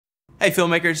Hey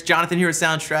filmmakers, Jonathan here with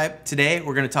Soundstripe. Today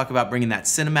we're going to talk about bringing that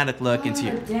cinematic look into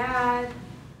your... Dad.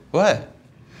 What?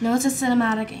 No, it's a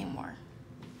cinematic anymore.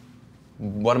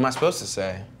 What am I supposed to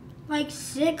say? Like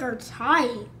sick or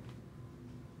tight.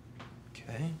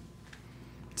 Okay.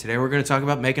 Today we're going to talk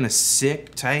about making a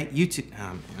sick, tight YouTube...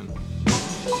 Oh, man.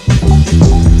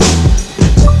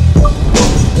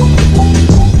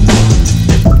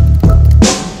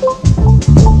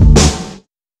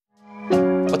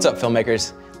 What's up,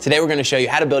 filmmakers? Today we're going to show you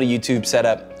how to build a YouTube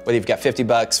setup, whether you've got 50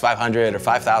 bucks, 500, or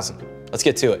 5,000. Let's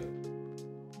get to it.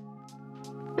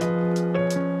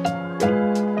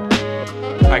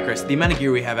 All right, Chris, the amount of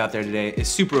gear we have out there today is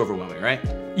super overwhelming, right?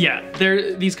 Yeah,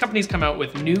 these companies come out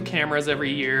with new cameras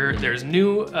every year. There's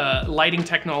new lighting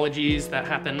technologies that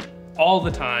happen all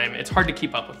the time. It's hard to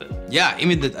keep up with it. Yeah,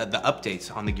 even the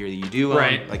updates on the gear that you do,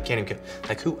 right? Like can't even,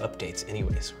 like who updates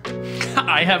anyways?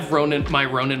 I have my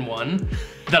Ronin 1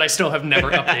 that I still have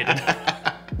never updated.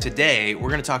 Today, we're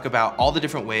gonna talk about all the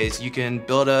different ways you can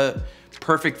build a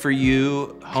perfect for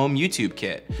you home YouTube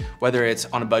kit. Whether it's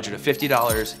on a budget of $50,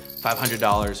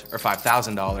 $500, or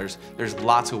 $5,000, there's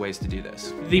lots of ways to do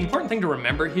this. The important thing to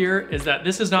remember here is that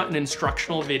this is not an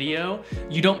instructional video.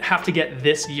 You don't have to get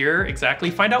this gear exactly.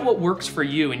 Find out what works for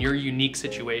you in your unique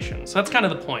situation. So that's kind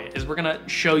of the point, is we're gonna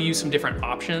show you some different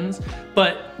options,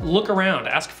 but look around,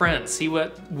 ask friends, see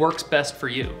what works best for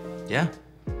you. Yeah,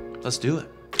 let's do it.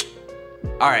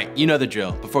 All right, you know the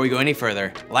drill. Before we go any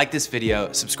further, like this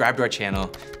video, subscribe to our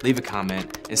channel, leave a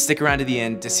comment, and stick around to the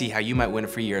end to see how you might win a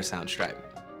free year of Soundstripe.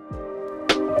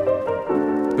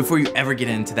 Before you ever get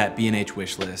into that B&H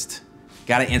wish list,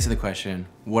 gotta answer the question,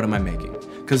 what am I making?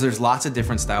 Because there's lots of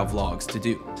different style vlogs to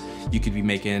do. You could be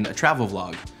making a travel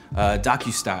vlog,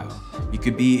 docu-style. You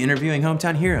could be interviewing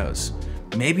hometown heroes.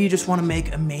 Maybe you just wanna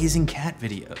make amazing cat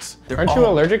videos. Aren't you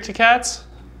allergic to cats?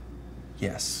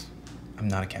 Yes. I'm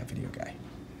not a cat video guy.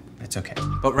 It's okay.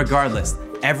 But regardless,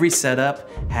 every setup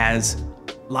has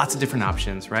lots of different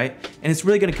options, right? And it's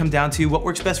really gonna come down to what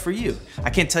works best for you.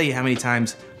 I can't tell you how many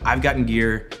times I've gotten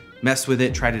gear, messed with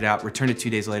it, tried it out, returned it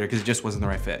 2 days later because it just wasn't the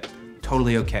right fit.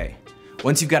 Totally okay.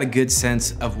 Once you've got a good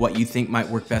sense of what you think might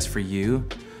work best for you,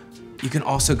 you can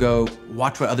also go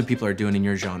watch what other people are doing in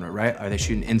your genre, right? Are they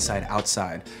shooting inside,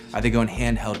 outside? Are they going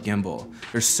handheld gimbal?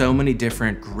 There's so many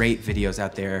different great videos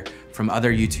out there from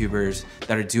other YouTubers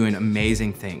that are doing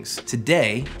amazing things.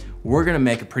 Today, we're gonna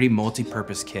make a pretty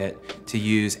multi-purpose kit to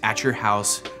use at your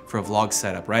house for a vlog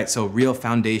setup, right? So real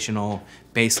foundational,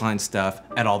 baseline stuff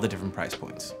at all the different price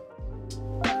points.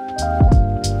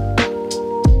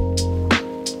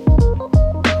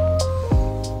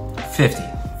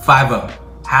 $50,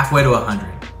 halfway to 100,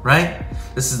 right?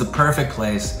 This is the perfect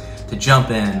place to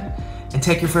jump in and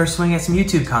take your first swing at some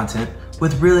YouTube content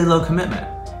with really low commitment.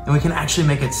 And we can actually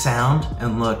make it sound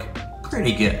and look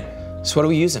pretty good. So what are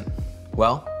we using?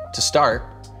 Well, to start,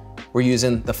 we're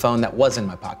using the phone that was in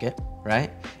my pocket,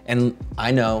 right? And I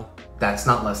know that's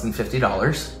not less than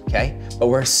 $50, okay? But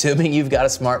we're assuming you've got a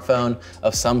smartphone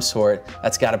of some sort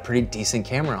that's got a pretty decent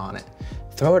camera on it.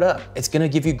 Throw it up. It's gonna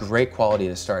give you great quality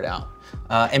to start out.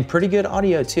 And pretty good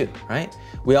audio too, right?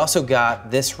 We also got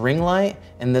this ring light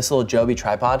and this little Joby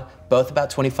tripod, both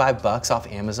about 25 bucks off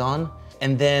Amazon.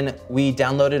 And then we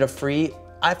downloaded a free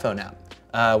iPhone app.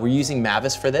 We're using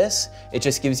Mavis for this. It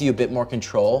just gives you a bit more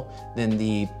control than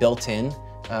the built-in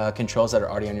controls that are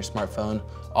already on your smartphone.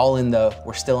 All in though,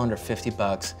 we're still under 50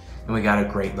 bucks and we got a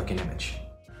great looking image.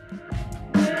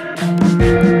 All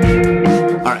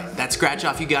right, that scratch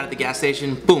off you got at the gas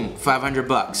station, boom, 500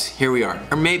 bucks, here we are.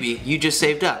 Or maybe you just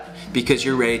saved up because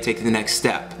you're ready to take the next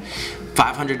step.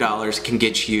 $500 can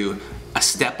get you a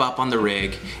step up on the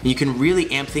rig, and you can really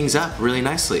amp things up really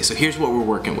nicely. So here's what we're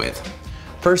working with.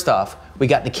 First off, we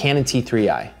got the Canon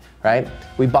T3i, right?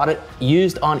 We bought it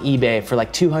used on eBay for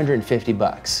like 250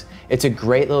 bucks. It's a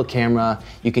great little camera.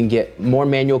 You can get more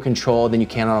manual control than you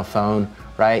can on a phone,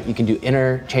 right? You can do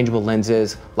interchangeable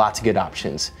lenses, lots of good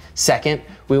options. Second,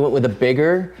 we went with a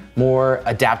bigger, more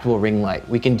adaptable ring light.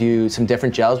 We can do some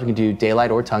different gels. We can do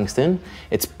daylight or tungsten.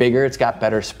 It's bigger, it's got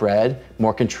better spread,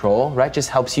 more control, right? Just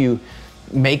helps you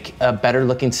make a better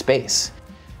looking space.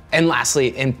 And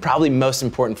lastly, and probably most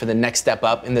important for the next step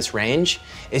up in this range,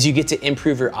 is you get to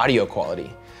improve your audio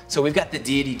quality. So we've got the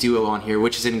Deity Duo on here,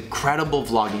 which is an incredible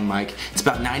vlogging mic. It's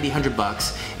about 90, 100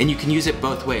 bucks, and you can use it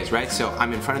both ways, right? So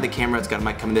I'm in front of the camera, it's got a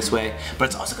mic coming this way, but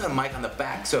it's also got a mic on the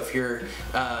back, so if you're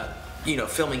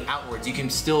filming outwards, you can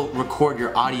still record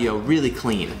your audio really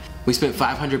clean. We spent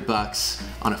 500 bucks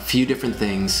on a few different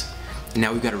things, and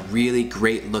now we've got a really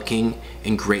great looking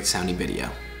and great sounding video.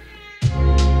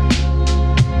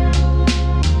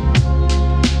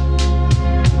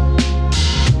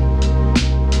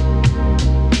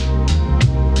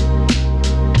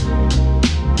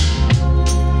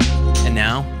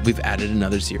 we've added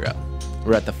another zero.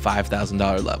 We're at the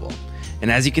 $5,000 level.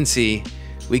 And as you can see,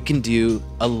 we can do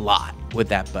a lot with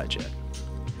that budget.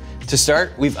 To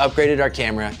start, we've upgraded our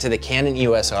camera to the Canon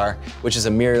EOS R, which is a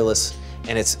mirrorless,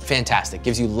 and it's fantastic.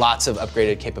 Gives you lots of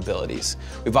upgraded capabilities.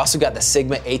 We've also got the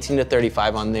Sigma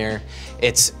 18-35 on there.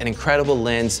 It's an incredible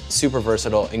lens, super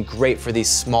versatile, and great for these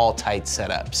small, tight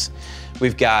setups.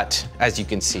 We've got, as you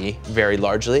can see, very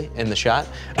largely in the shot,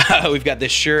 we've got the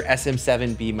Shure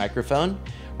SM7B microphone,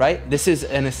 right? This is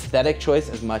an aesthetic choice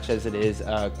as much as it is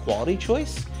a quality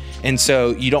choice. And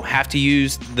so you don't have to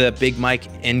use the big mic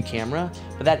in camera,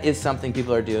 but that is something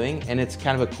people are doing, and it's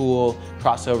kind of a cool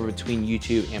crossover between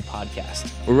YouTube and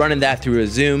podcast. We're running that through a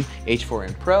Zoom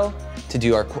H4n Pro to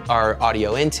do our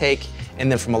audio intake,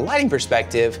 and then from a lighting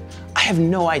perspective, I have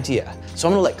no idea. So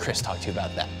I'm gonna let Chris talk to you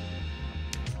about that.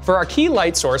 For our key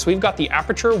light source, we've got the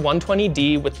Aperture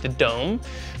 120D with the dome.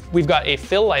 We've got a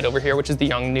fill light over here, which is the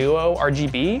Yongnuo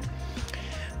RGB.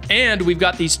 And we've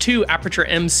got these two Aperture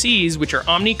MCs, which are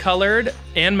omni-colored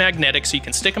and magnetic, so you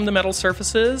can stick them to metal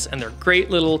surfaces, and they're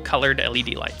great little colored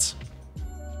LED lights.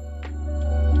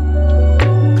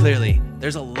 Clearly,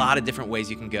 there's a lot of different ways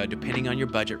you can go depending on your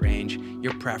budget range,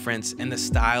 your preference, and the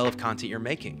style of content you're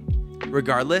making.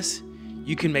 Regardless,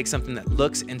 you can make something that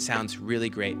looks and sounds really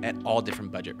great at all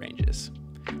different budget ranges.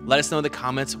 Let us know in the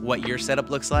comments what your setup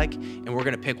looks like, and we're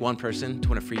gonna pick one person to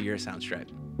win a free year of Soundstripe.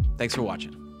 Thanks for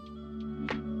watching.